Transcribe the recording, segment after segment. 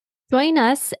Join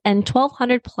us and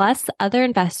 1,200 plus other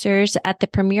investors at the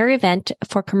premier event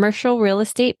for commercial real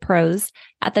estate pros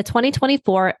at the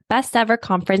 2024 Best Ever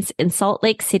Conference in Salt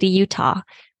Lake City, Utah.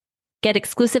 Get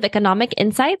exclusive economic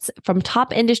insights from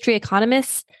top industry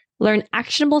economists, learn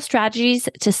actionable strategies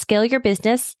to scale your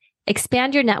business,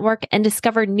 expand your network, and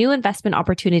discover new investment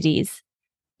opportunities.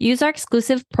 Use our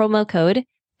exclusive promo code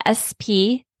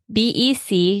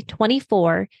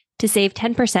SPBEC24 to save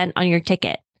 10% on your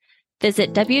ticket.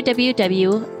 Visit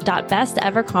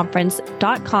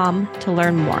www.besteverconference.com to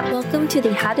learn more. Welcome to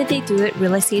the How Did They Do It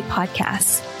Real Estate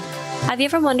Podcast. Have you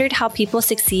ever wondered how people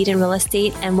succeed in real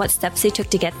estate and what steps they took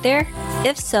to get there?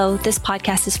 If so, this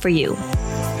podcast is for you.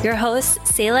 Your hosts,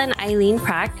 Sayla and Eileen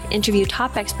Prack, interview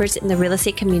top experts in the real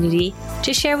estate community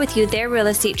to share with you their real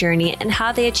estate journey and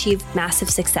how they achieved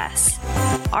massive success.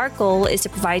 Our goal is to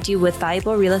provide you with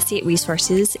valuable real estate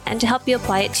resources and to help you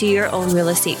apply it to your own real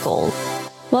estate goal.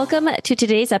 Welcome to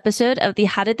today's episode of the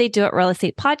How Did They Do It Real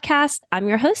Estate Podcast. I'm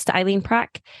your host, Eileen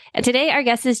Prack, and today our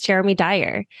guest is Jeremy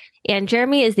Dyer. And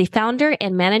Jeremy is the founder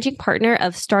and managing partner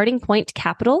of Starting Point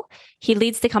Capital. He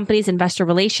leads the company's investor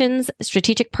relations,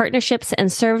 strategic partnerships,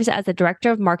 and serves as the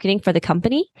director of marketing for the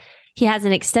company. He has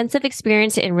an extensive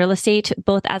experience in real estate,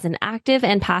 both as an active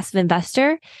and passive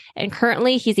investor. And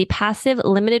currently, he's a passive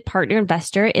limited partner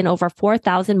investor in over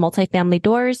 4,000 multifamily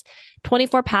doors,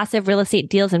 24 passive real estate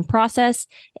deals in process,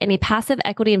 and a passive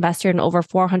equity investor in over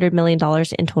 $400 million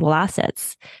in total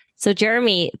assets. So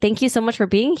Jeremy, thank you so much for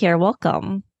being here.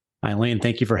 Welcome. Eileen,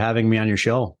 thank you for having me on your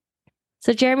show.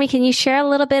 So Jeremy, can you share a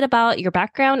little bit about your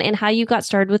background and how you got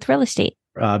started with real estate?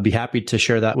 Be happy to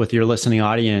share that with your listening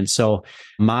audience. So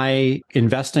my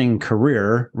investing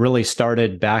career really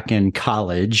started back in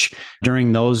college.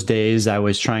 During those days, I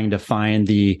was trying to find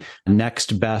the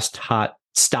next best hot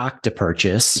stock to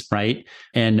purchase, right?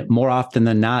 And more often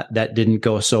than not, that didn't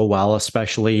go so well,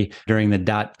 especially during the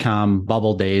dot-com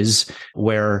bubble days,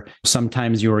 where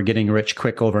sometimes you were getting rich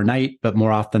quick overnight, but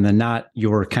more often than not, you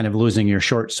were kind of losing your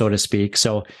short, so to speak.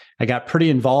 So I got pretty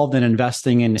involved in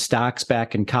investing in stocks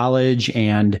back in college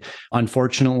and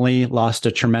unfortunately lost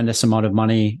a tremendous amount of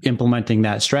money implementing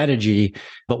that strategy.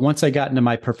 But once I got into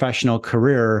my professional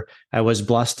career, I was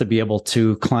blessed to be able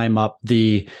to climb up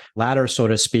the ladder, so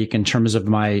to speak, in terms of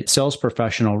my sales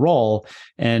professional role.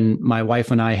 And my wife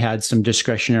and I had some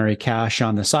discretionary cash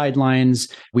on the sidelines.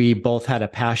 We both had a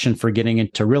passion for getting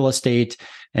into real estate.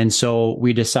 And so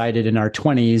we decided in our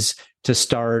 20s to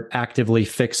start actively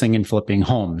fixing and flipping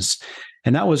homes.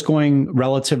 And that was going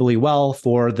relatively well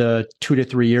for the 2 to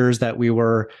 3 years that we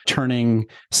were turning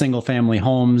single family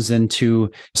homes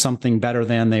into something better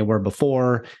than they were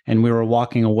before. And we were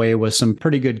walking away with some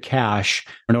pretty good cash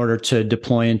in order to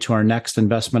deploy into our next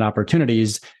investment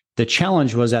opportunities. The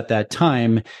challenge was at that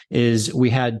time is we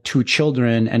had 2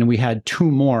 children and we had 2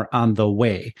 more on the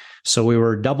way. So we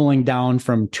were doubling down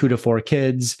from 2 to 4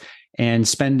 kids and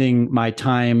spending my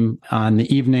time on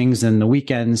the evenings and the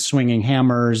weekends swinging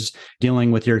hammers,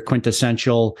 dealing with your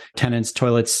quintessential tenants,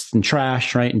 toilets, and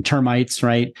trash, right? And termites,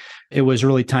 right? It was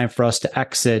really time for us to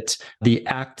exit the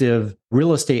active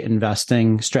real estate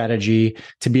investing strategy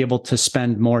to be able to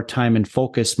spend more time and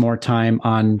focus more time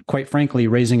on, quite frankly,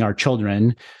 raising our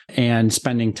children and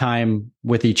spending time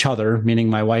with each other, meaning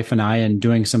my wife and I, and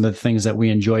doing some of the things that we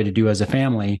enjoy to do as a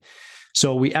family.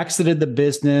 So we exited the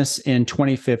business in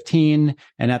 2015.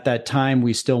 And at that time,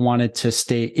 we still wanted to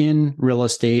stay in real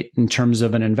estate in terms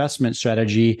of an investment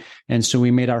strategy. And so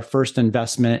we made our first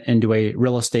investment into a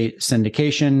real estate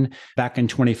syndication back in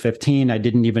 2015. I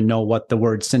didn't even know what the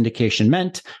word syndication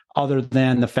meant, other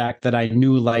than the fact that I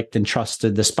knew, liked, and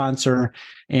trusted the sponsor.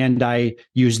 And I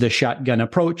used the shotgun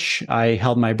approach. I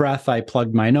held my breath. I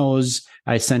plugged my nose.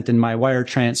 I sent in my wire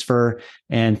transfer.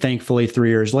 And thankfully, 3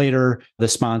 years later, the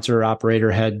sponsor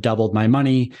operator had doubled my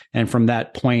money. And from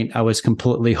that point, I was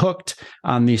completely hooked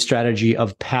on the strategy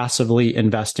of passively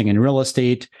investing in real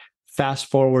estate.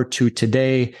 Fast forward to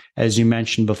today, as you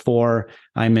mentioned before,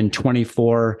 I'm in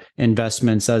 24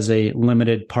 investments as a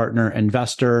limited partner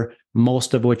investor,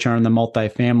 most of which are in the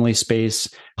multifamily space.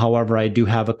 However, I do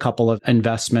have a couple of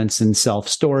investments in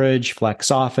self-storage,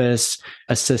 flex office,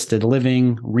 assisted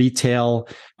living, retail.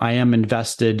 I am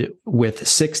invested with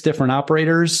 6 different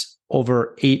operators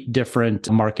over 8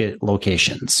 different market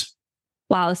locations.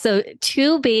 Wow. So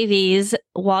 2 babies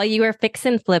while you were fix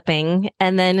and flipping,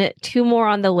 and then 2 more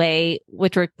on the way,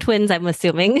 which were twins, I'm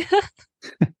assuming.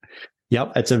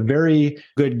 Yep, it's a very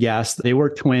good guess. They were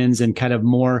twins, and kind of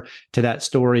more to that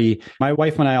story. My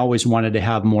wife and I always wanted to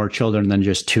have more children than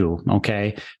just 2,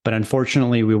 okay? But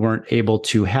unfortunately, we weren't able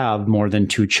to have more than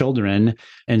 2 children.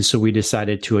 And so we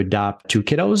decided to adopt 2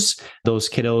 kiddos. Those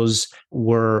kiddos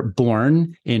were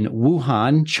born in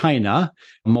Wuhan, China.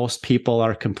 Most people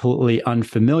are completely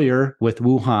unfamiliar with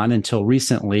Wuhan until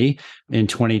recently in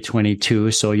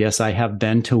 2022. So yes, I have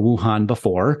been to Wuhan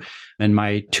before, and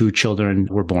my two children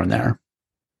were born there.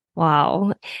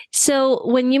 Wow. So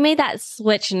when you made that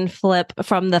switch and flip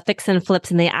from the fix and flips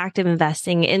and the active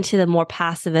investing into the more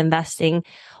passive investing,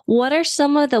 what are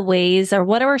some of the ways or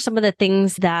what are some of the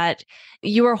things that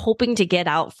you were hoping to get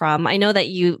out from? I know that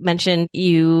you mentioned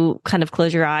you kind of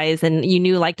close your eyes and you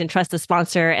knew, liked, and trust the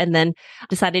sponsor and then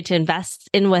decided to invest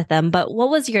in with them. But what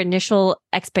was your initial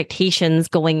expectations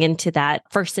going into that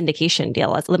first syndication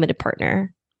deal as a limited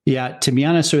partner? Yeah, to be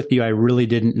honest with you, I really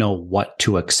didn't know what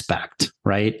to expect,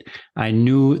 right? I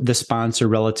knew the sponsor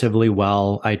relatively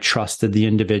well. I trusted the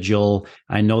individual.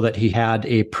 I know that he had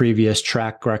a previous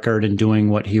track record in doing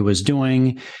what he was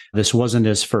doing. This wasn't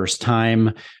his first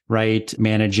time, right?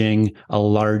 Managing a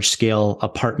large scale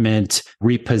apartment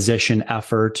reposition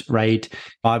effort, right?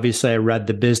 Obviously, I read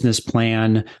the business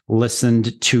plan,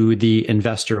 listened to the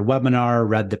investor webinar,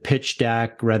 read the pitch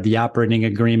deck, read the operating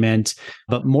agreement.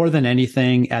 But more than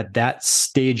anything, at that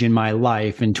stage in my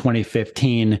life in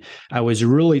 2015, I was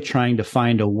really trying to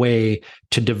find a way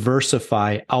to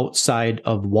diversify outside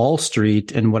of Wall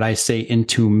Street and what I say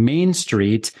into Main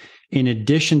Street. In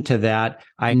addition to that,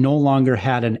 I no longer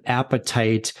had an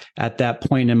appetite at that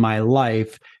point in my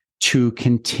life to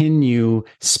continue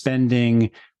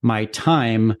spending my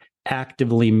time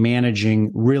actively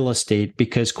managing real estate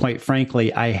because, quite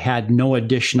frankly, I had no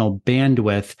additional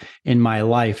bandwidth in my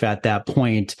life at that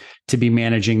point to be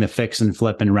managing the fix and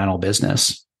flip and rental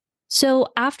business. So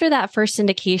after that first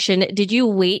syndication, did you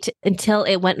wait until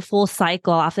it went full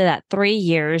cycle after that 3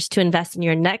 years to invest in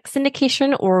your next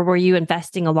syndication, or were you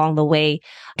investing along the way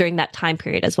during that time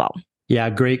period as well? Yeah,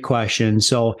 great question.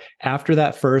 So after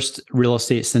that first real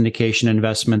estate syndication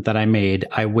investment that I made,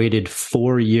 I waited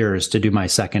 4 years to do my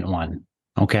second one.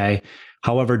 Okay.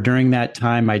 However, during that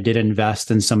time, I did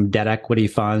invest in some debt equity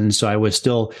funds. So I was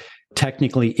still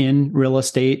technically in real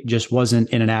estate, just wasn't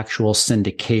in an actual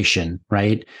syndication,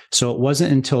 right? So it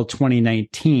wasn't until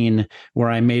 2019 where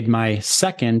I made my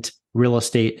second real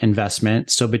estate investment.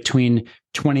 So between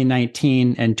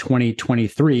 2019 and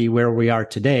 2023, where we are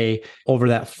today, over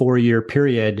that 4-year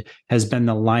period has been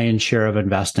the lion's share of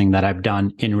investing that I've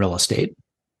done in real estate.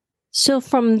 So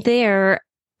from there,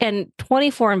 and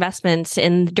 24 investments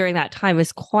during that time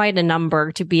is quite a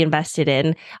number to be invested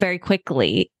in very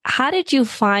quickly. How did you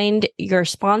find your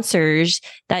sponsors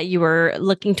that you were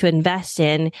looking to invest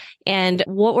in? And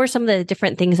what were some of the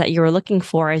different things that you were looking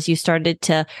for as you started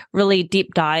to really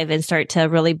deep dive and start to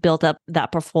really build up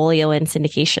that portfolio in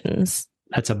syndications?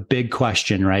 That's a big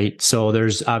question, right? So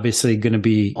there's obviously going to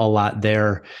be a lot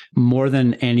there. More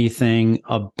than anything,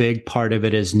 a big part of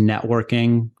it is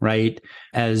networking, right?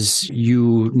 As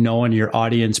you know, and your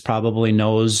audience probably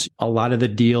knows, a lot of the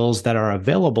deals that are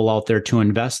available out there to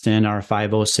invest in are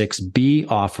 506B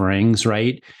offerings,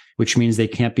 right? Which means they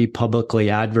can't be publicly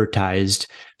advertised.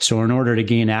 So in order to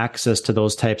gain access to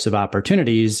those types of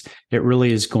opportunities, it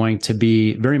really is going to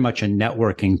be very much a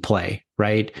networking play,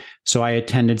 right? So I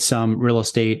attended some real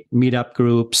estate meetup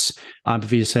groups.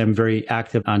 Obviously, I'm very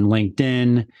active on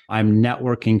LinkedIn. I'm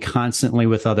networking constantly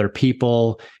with other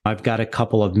people. I've got a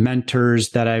couple of mentors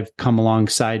that have come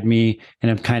alongside me and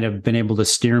have kind of been able to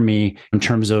steer me in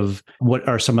terms of what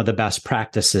are some of the best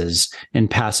practices in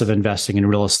passive investing in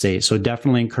real estate. So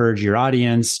definitely encourage your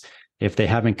audience. If they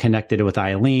haven't connected with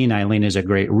Eileen, Eileen is a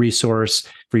great resource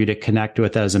for you to connect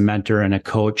with as a mentor and a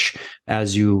coach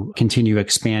as you continue to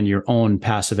expand your own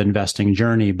passive investing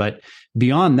journey. But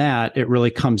beyond that, it really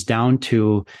comes down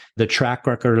to the track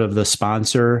record of the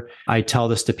sponsor. I tell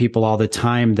this to people all the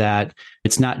time that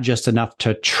it's not just enough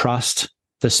to trust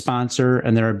the sponsor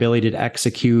and their ability to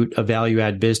execute a value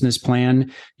add business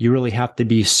plan. You really have to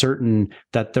be certain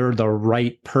that they're the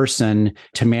right person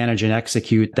to manage and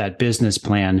execute that business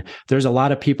plan. There's a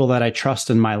lot of people that I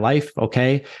trust in my life,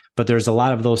 okay? But there's a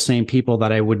lot of those same people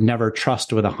that I would never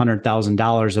trust with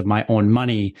 $100,000 of my own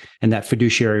money and that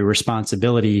fiduciary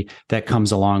responsibility that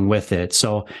comes along with it.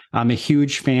 So I'm a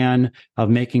huge fan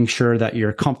of making sure that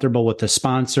you're comfortable with the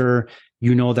sponsor.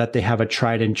 You know that they have a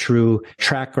tried and true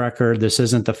track record. This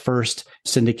isn't the first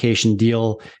syndication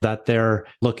deal that they're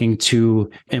looking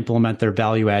to implement their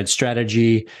value add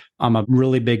strategy. I'm a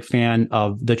really big fan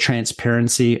of the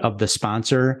transparency of the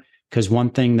sponsor, because one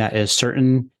thing that is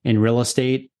certain in real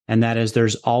estate, and that is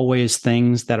there's always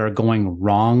things that are going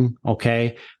wrong.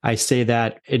 Okay. I say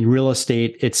that in real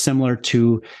estate, it's similar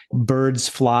to birds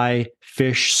fly,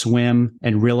 fish swim,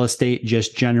 and real estate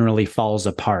just generally falls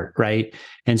apart, right?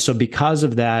 And so because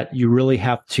of that, you really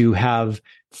have to have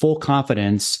full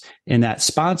confidence in that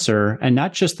sponsor, and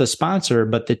not just the sponsor,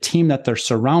 but the team that they're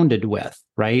surrounded with,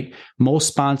 right? Most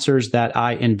sponsors that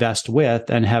I invest with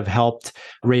and have helped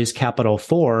raise capital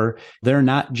for, they're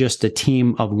not just a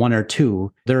team of one or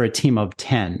two, they're a team of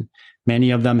 10.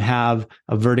 Many of them have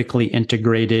a vertically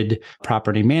integrated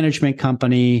property management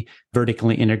company,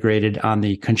 vertically integrated on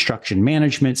the construction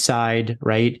management side,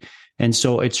 right? And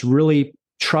so it's really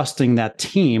trusting that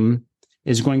team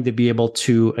is going to be able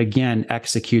to, again,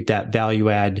 execute that value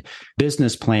add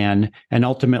business plan and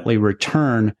ultimately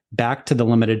return back to the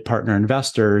limited partner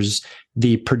investors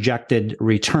the projected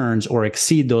returns or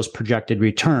exceed those projected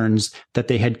returns that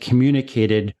they had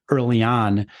communicated early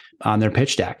on their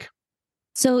pitch deck.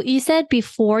 So you said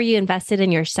before you invested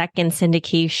in your second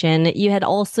syndication, you had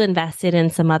also invested in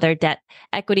some other debt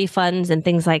equity funds and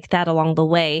things like that along the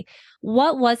way.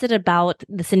 What was it about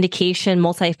the syndication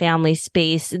multifamily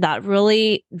space that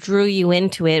really drew you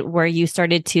into it, where you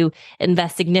started to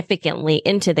invest significantly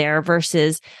into there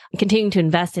versus continuing to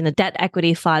invest in a debt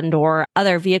equity fund or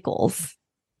other vehicles?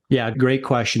 Yeah, great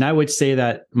question. I would say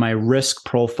that my risk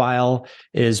profile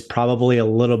is probably a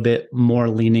little bit more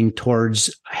leaning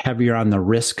towards heavier on the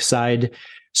risk side.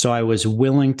 So I was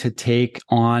willing to take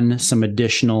on some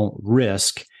additional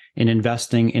risk in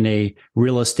investing in a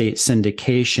real estate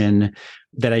syndication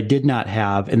that I did not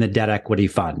have in the debt equity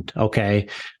fund. Okay.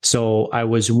 So I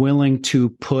was willing to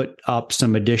put up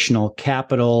some additional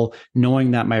capital,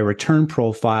 knowing that my return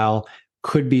profile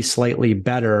could be slightly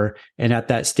better. And at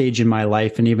that stage in my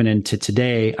life, and even into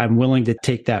today, I'm willing to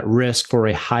take that risk for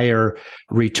a higher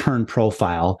return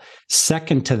profile.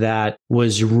 Second to that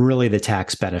was really the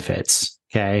tax benefits.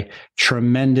 Okay.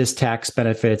 Tremendous tax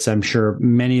benefits. I'm sure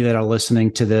many that are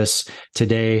listening to this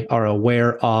today are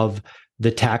aware of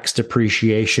the tax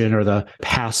depreciation or the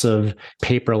passive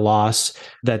paper loss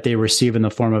that they receive in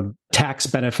the form of tax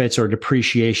benefits or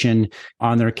depreciation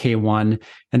on their K1.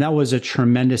 And that was a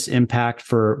tremendous impact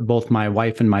for both my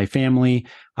wife and my family.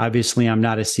 Obviously, I'm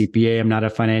not a CPA. I'm not a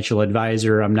financial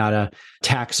advisor. I'm not a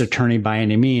tax attorney by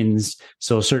any means.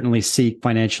 So certainly seek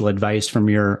financial advice from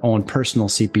your own personal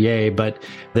CPA. But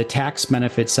the tax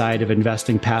benefit side of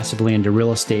investing passively into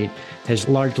real estate has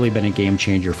largely been a game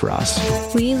changer for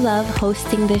us. We love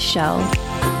hosting this show.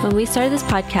 When we started this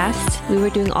podcast, we were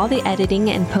doing all the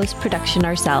editing and post-production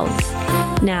ourselves.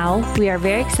 Now, we are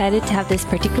very excited to have this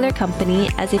particular company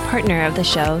as a partner of the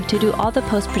show to do all the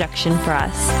post-production for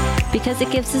us, because it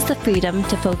gives us the freedom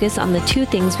to focus on the two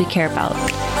things we care about: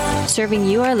 serving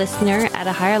you, our listener, at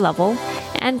a higher level,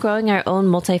 and growing our own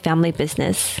multifamily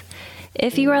business.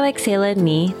 If you are like Sayla and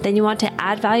me, then you want to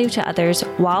add value to others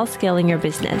while scaling your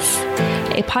business.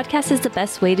 A podcast is the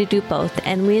best way to do both,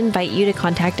 and we invite you to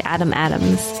contact Adam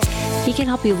Adams. He can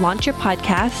help you launch your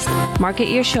podcast, market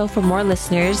your show for more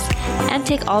listeners, and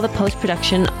take all the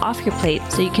post-production off your plate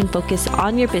so you can focus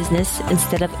on your business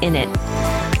instead of in it.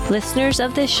 Listeners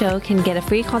of this show can get a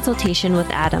free consultation with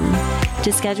Adam.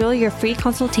 To schedule your free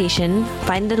consultation,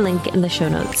 find the link in the show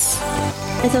notes.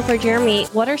 And so for Jeremy,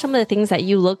 what are some of the things that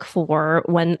you look for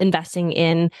when investing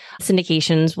in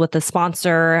syndications with a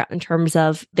sponsor in terms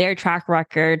of their track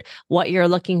record, what you're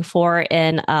looking for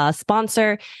in a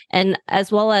sponsor, and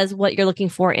as well as what you're looking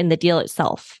for in the deal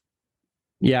itself?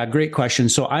 Yeah, great question.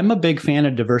 So I'm a big fan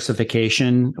of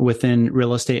diversification within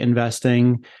real estate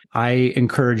investing. I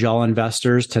encourage all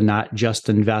investors to not just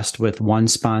invest with one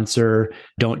sponsor.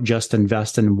 Don't just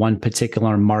invest in one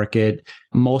particular market.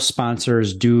 Most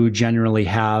sponsors do generally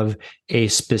have a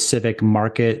specific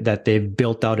market that they've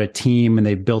built out a team and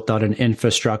they've built out an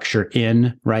infrastructure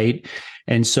in, right?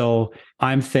 And so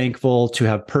I'm thankful to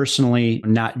have personally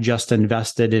not just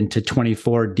invested into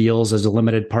 24 deals as a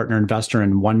limited partner investor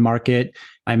in one market.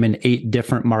 I'm in 8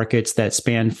 different markets that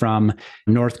span from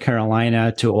North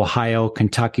Carolina to Ohio,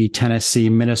 Kentucky, Tennessee,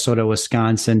 Minnesota,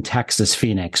 Wisconsin, Texas,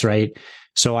 Phoenix, right?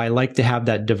 So I like to have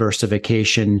that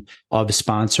diversification of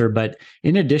sponsor. But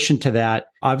in addition to that,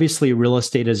 obviously real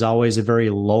estate is always a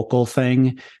very local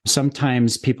thing.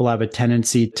 Sometimes people have a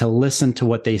tendency to listen to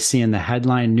what they see in the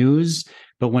headline news.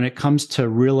 But when it comes to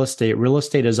real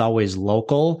estate is always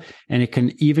local, and it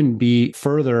can even be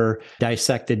further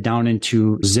dissected down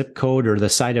into zip code or the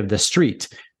side of the street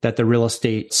that the real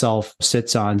estate itself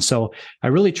sits on. So I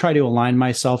really try to align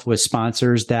myself with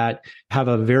sponsors that have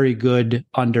a very good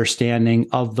understanding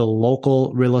of the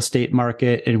local real estate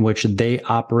market in which they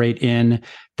operate in,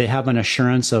 They have an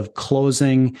assurance of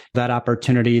closing that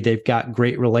opportunity. They've got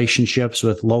great relationships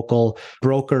with local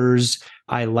brokers.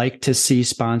 I like to see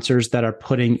sponsors that are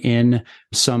putting in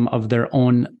some of their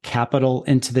own capital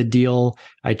into the deal.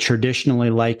 I traditionally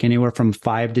like anywhere from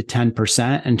 5 to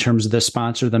 10% in terms of the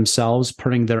sponsor themselves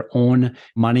putting their own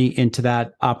money into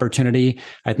that opportunity.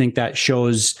 I think that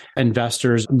shows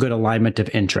investors good alignment of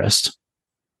interest.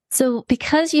 So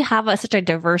because you have such a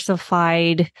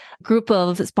diversified group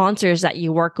of sponsors that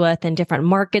you work with in different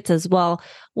markets as well,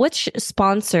 which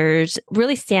sponsors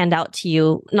really stand out to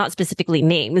you? Not specifically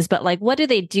names, but like what do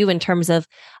they do in terms of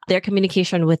their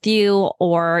communication with you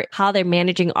or how they're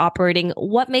managing operating?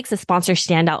 What makes a sponsor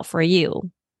stand out for you?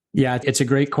 Yeah, it's a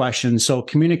great question. So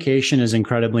communication is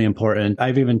incredibly important.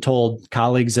 I've even told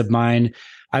colleagues of mine,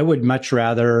 I would much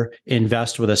rather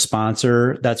invest with a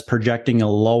sponsor that's projecting a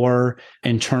lower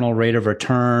internal rate of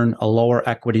return, a lower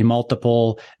equity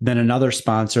multiple than another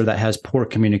sponsor that has poor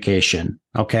communication.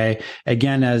 Okay.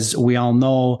 Again, as we all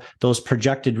know, those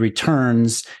projected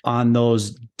returns on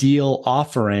those deal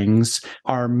offerings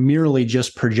are merely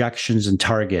just projections and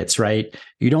targets, right?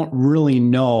 You don't really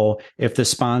know if the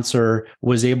sponsor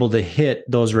was able to hit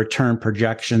those return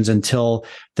projections until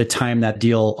the time that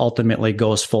deal ultimately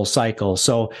goes full cycle.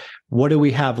 So what do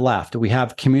we have left? We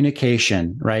have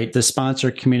communication, right? The sponsor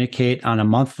communicate on a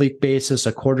monthly basis,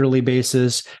 a quarterly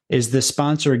basis. Is the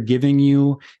sponsor giving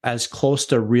you as close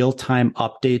to real-time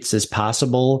updates as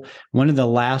possible? One of the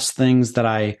last things that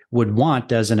I would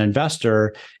want as an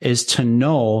investor is to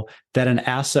know that an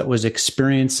asset was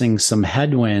experiencing some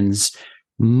headwinds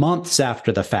months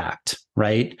after the fact,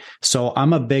 right? So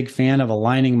I'm a big fan of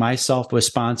aligning myself with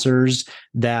sponsors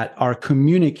that are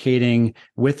communicating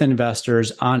with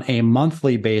investors on a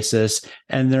monthly basis,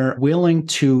 and they're willing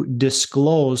to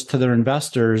disclose to their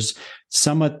investors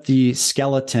some of the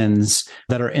skeletons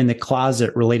that are in the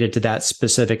closet related to that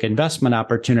specific investment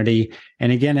opportunity.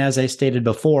 And again, as I stated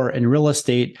before, in real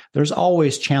estate, there's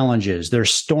always challenges.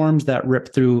 There's storms that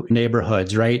rip through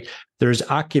neighborhoods, right? There's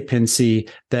occupancy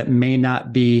that may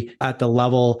not be at the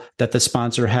level that the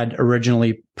sponsor had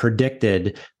originally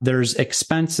predicted. There's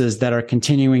expenses that are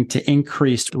continuing to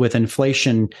increase with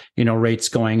inflation, rates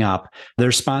going up.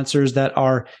 There's sponsors that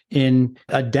are in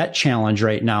a debt challenge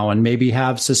right now and maybe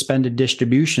have suspended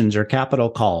distributions or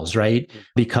capital calls, right?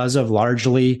 Because of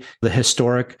largely the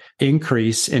historic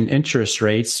increase in interest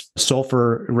rates,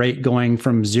 SOFR rate going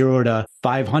from 0 to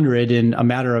 500 in a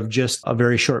matter of just a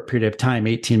very short period of time,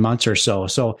 18 months or so.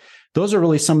 So those are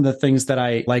really some of the things that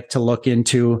I like to look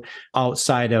into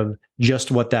outside of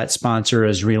just what that sponsor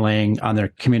is relaying on their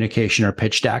communication or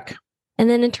pitch deck. And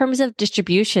then in terms of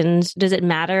distributions, does it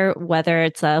matter whether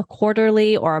it's a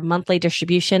quarterly or a monthly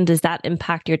distribution? Does that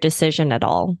impact your decision at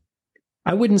all?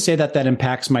 I wouldn't say that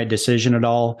impacts my decision at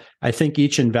all. I think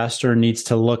each investor needs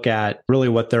to look at really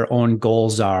what their own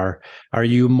goals are. Are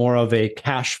you more of a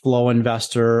cash flow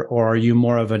investor or are you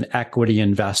more of an equity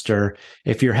investor?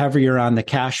 If you're heavier on the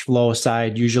cash flow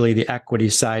side, usually the equity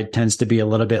side tends to be a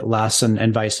little bit less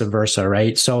and vice versa,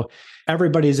 right? So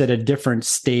everybody's at a different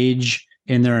stage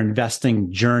in their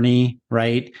investing journey,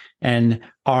 right? And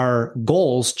our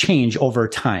goals change over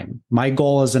time. My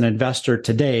goal as an investor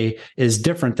today is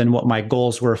different than what my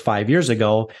goals were 5 years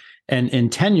ago. And in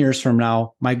 10 years from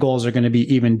now, my goals are going to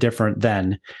be even different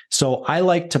then. So I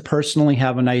like to personally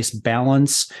have a nice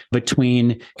balance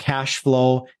between cash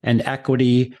flow and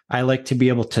equity. I like to be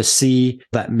able to see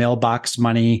that mailbox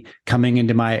money coming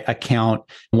into my account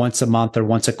once a month or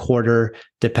once a quarter,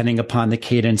 depending upon the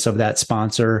cadence of that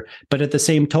sponsor. But at the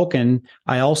same token,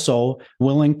 I also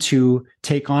willing to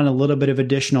take on a little bit of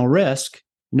additional risk,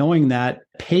 knowing that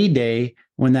payday,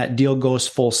 when that deal goes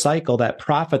full cycle, that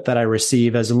profit that I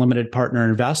receive as a limited partner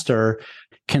investor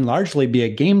can largely be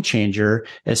a game changer,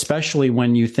 especially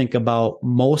when you think about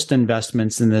most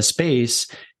investments in this space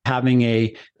having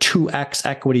a 2x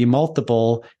equity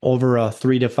multiple over a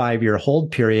 3 to 5 year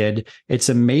hold period. It's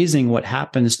amazing what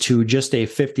happens to just a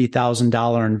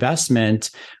 $50,000 investment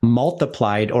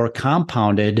multiplied or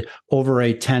compounded over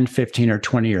a 10, 15, or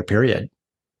 20 year period.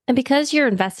 And because you're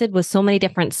invested with so many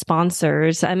different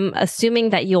sponsors, I'm assuming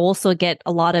that you also get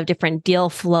a lot of different deal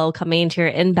flow coming into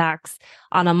your inbox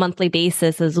on a monthly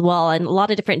basis as well, and a lot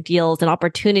of different deals and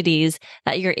opportunities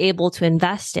that you're able to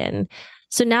invest in.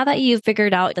 So now that you've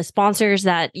figured out the sponsors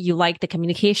that you like the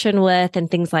communication with and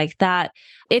things like that,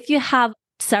 if you have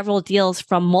several deals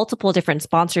from multiple different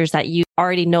sponsors that you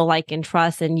already know, like, and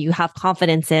trust, and you have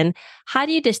confidence in, how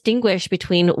do you distinguish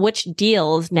between which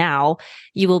deals now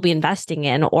you will be investing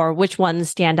in or which ones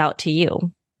stand out to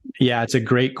you? Yeah, it's a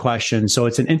great question. So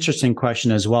it's an interesting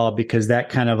question as well, because that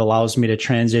kind of allows me to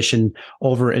transition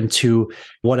over into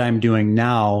what I'm doing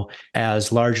now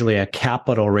as largely a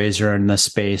capital raiser in this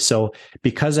space. So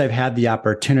because I've had the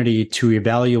opportunity to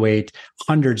evaluate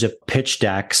hundreds of pitch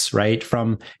decks, right,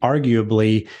 from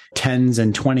arguably tens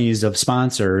and 20s of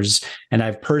sponsors, and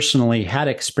I've personally had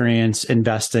experience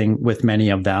investing with many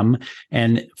of them.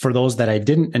 And for those that I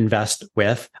didn't invest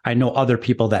with, I know other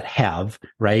people that have,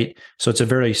 right? So it's a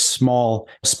very small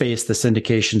space, the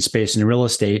syndication space in real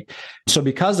estate. So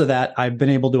because of that, I've been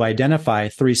able to identify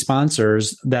 3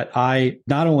 sponsors that I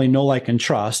not only know, like, and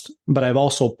trust, but I've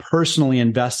also personally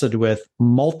invested with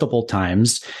multiple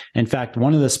times. In fact,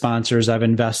 one of the sponsors I've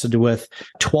invested with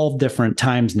 12 different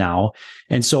times now.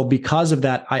 And so because of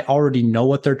that, I already know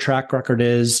what their track record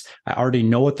is. I already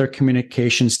know what their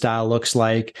communication style looks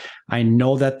like. I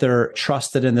know that they're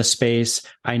trusted in the space.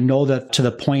 I know that to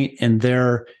the point in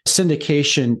their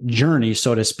syndication journey,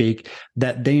 so to speak,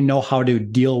 that they know how to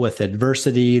deal with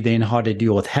adversity. They know how to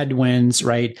deal with headwinds,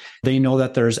 right? They know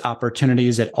that there's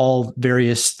opportunities at all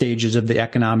various stages of the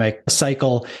economic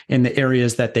cycle in the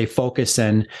areas that they focus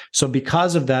in. So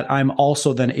because of that, I'm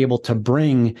also then able to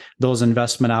bring those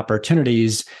investment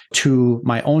opportunities to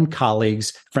my own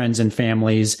colleagues, friends, and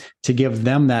families to give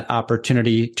them that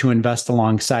opportunity to invest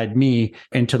alongside me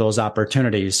into those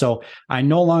opportunities. So I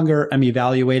no longer am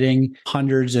evaluating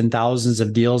hundreds and thousands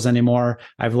of deals anymore.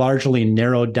 I've largely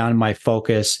narrowed down my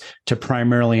focus to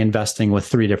primarily investing with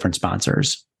 3 different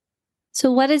sponsors.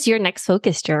 So what is your next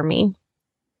focus, Jeremy?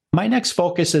 My next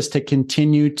focus is to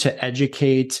continue to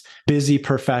educate busy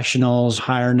professionals,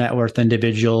 higher net worth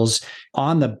individuals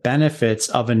on the benefits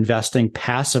of investing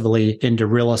passively into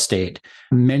real estate.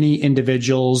 Many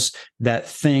individuals that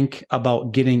think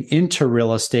about getting into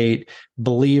real estate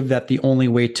believe that the only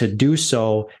way to do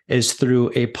so is through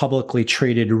a publicly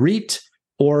traded REIT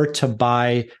or to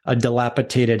buy a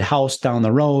dilapidated house down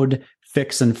the road,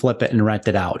 fix and flip it and rent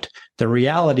it out. The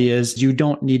reality is you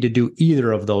don't need to do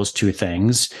either of those 2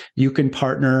 things. You can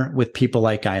partner with people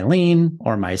like Eileen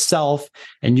or myself,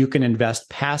 and you can invest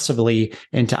passively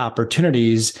into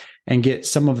opportunities and get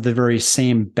some of the very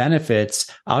same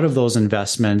benefits out of those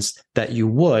investments that you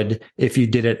would if you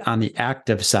did it on the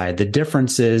active side. The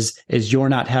difference is you're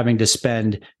not having to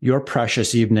spend your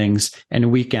precious evenings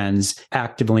and weekends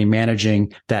actively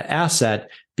managing that asset,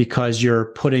 because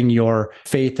you're putting your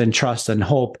faith and trust and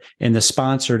hope in the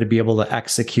sponsor to be able to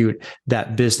execute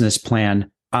that business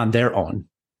plan on their own.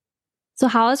 So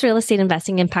how has real estate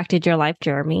investing impacted your life,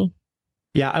 Jeremy?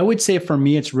 Yeah, I would say for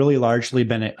me, it's really largely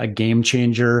been a game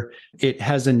changer. It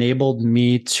has enabled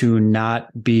me to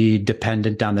not be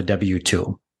dependent on the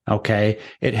W-2. Okay.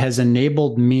 It has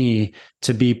enabled me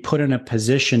to be put in a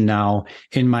position now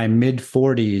in my mid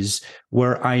 40s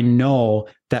where I know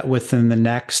that within the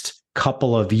next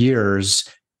couple of years,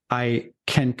 I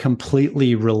can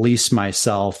completely release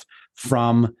myself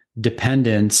from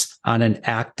dependence on an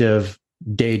active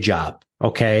day job.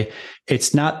 Okay.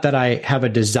 It's not that I have a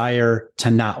desire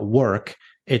to not work.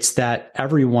 It's that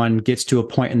everyone gets to a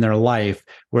point in their life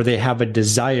where they have a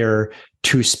desire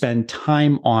to spend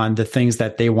time on the things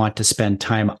that they want to spend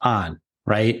time on.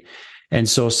 Right. And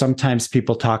so sometimes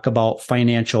people talk about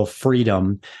financial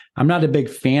freedom. I'm not a big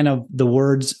fan of the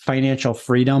words financial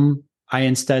freedom. I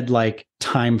instead like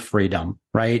time freedom,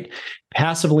 right?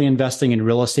 Passively investing in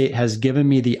real estate has given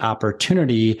me the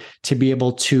opportunity to be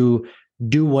able to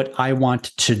do what I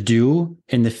want to do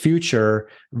in the future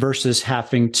versus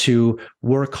having to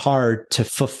work hard to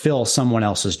fulfill someone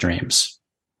else's dreams.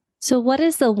 So what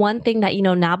is the one thing that you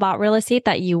know now about real estate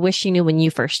that you wish you knew when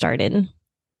you first started?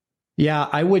 Yeah,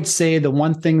 I would say the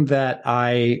one thing that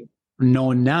I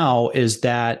know now is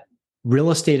that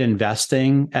real estate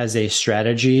investing as a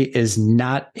strategy is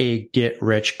not a get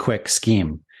rich quick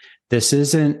scheme. This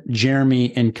isn't Jeremy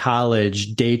in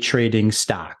college day trading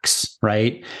stocks,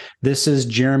 right? This is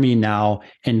Jeremy now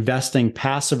investing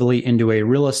passively into a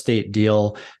real estate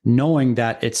deal, knowing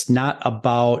that it's not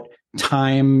about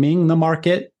timing the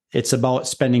market. It's about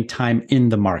spending time in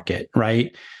the market,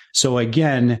 right? So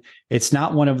again, it's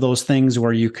not one of those things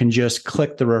where you can just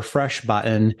click the refresh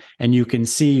button and you can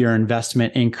see your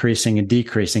investment increasing and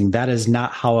decreasing. That is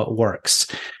not how it works.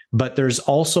 But there's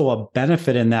also a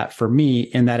benefit in that for me,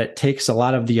 in that it takes a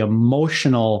lot of the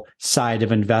emotional side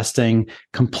of investing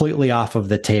completely off of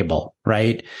the table,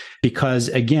 right? Because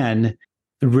again,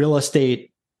 real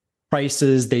estate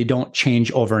prices, they don't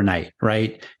change overnight,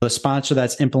 right? The sponsor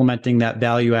that's implementing that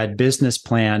value add business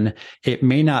plan, it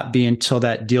may not be until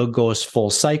that deal goes full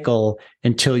cycle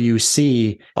until you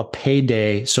see a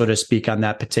payday, so to speak, on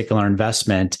that particular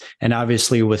investment. And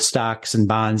obviously with stocks and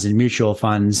bonds and mutual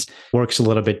funds, works a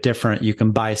little bit different. You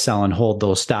can buy, sell, and hold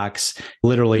those stocks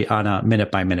literally on a minute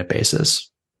by minute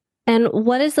basis. And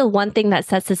what is the one thing that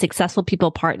sets the successful people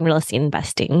apart in real estate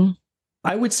investing?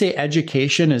 I would say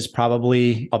education is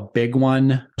probably a big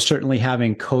one. Certainly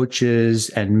having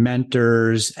coaches and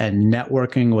mentors and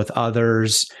networking with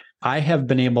others. I have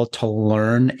been able to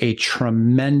learn a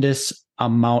tremendous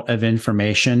amount of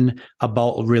information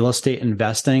about real estate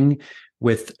investing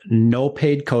with no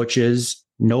paid coaches,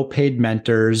 no paid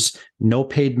mentors, no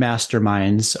paid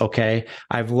masterminds. Okay.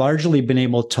 I've largely been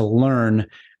able to learn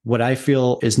what I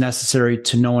feel is necessary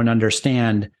to know and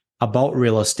understand about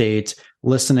real estate,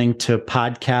 listening to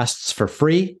podcasts for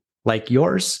free, like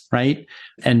yours, right?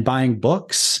 And buying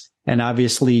books, and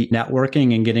obviously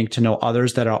networking and getting to know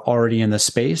others that are already in the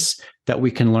space that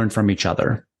we can learn from each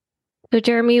other. So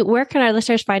Jeremy, where can our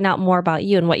listeners find out more about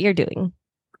you and what you're doing?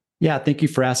 Yeah, thank you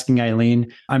for asking,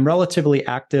 Eileen. I'm relatively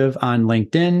active on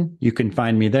LinkedIn. You can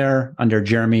find me there under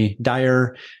Jeremy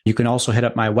Dyer. You can also hit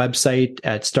up my website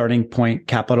at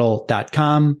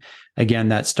startingpointcapital.com. Again,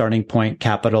 that's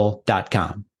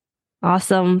startingpointcapital.com.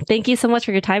 Awesome. Thank you so much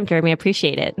for your time, Jeremy. I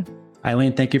appreciate it.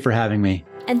 Eileen, thank you for having me.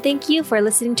 And thank you for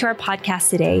listening to our podcast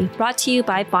today, brought to you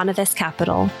by Bonavest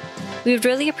Capital. We would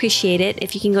really appreciate it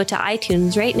if you can go to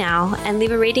iTunes right now and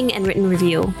leave a rating and written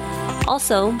review.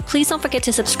 Also, please don't forget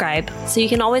to subscribe so you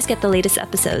can always get the latest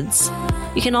episodes.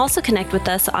 You can also connect with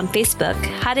us on Facebook,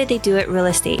 How Did They Do It Real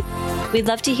Estate. We'd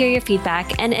love to hear your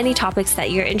feedback and any topics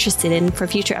that you're interested in for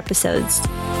future episodes.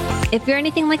 If you're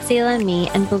anything like Sayla and me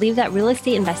and believe that real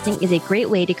estate investing is a great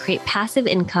way to create passive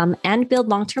income and build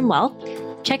long-term wealth,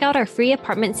 check out our free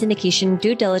apartment syndication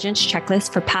due diligence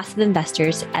checklist for passive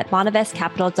investors at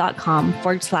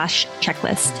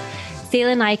bonavestcapital.com/checklist.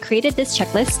 Sayla and I created this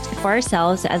checklist for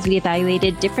ourselves as we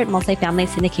evaluated different multifamily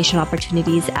syndication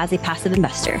opportunities as a passive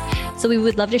investor. So we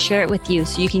would love to share it with you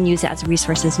so you can use it as a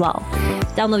resource as well.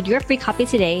 Download your free copy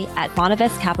today at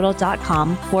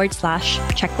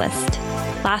bonavestcapital.com/checklist.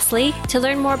 Lastly, to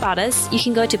learn more about us, you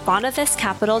can go to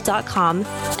bonavestcapital.com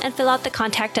and fill out the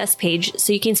Contact Us page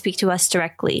so you can speak to us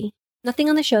directly. Nothing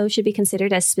on the show should be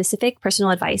considered as specific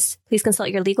personal advice. Please consult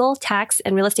your legal, tax,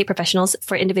 and real estate professionals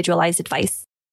for individualized advice.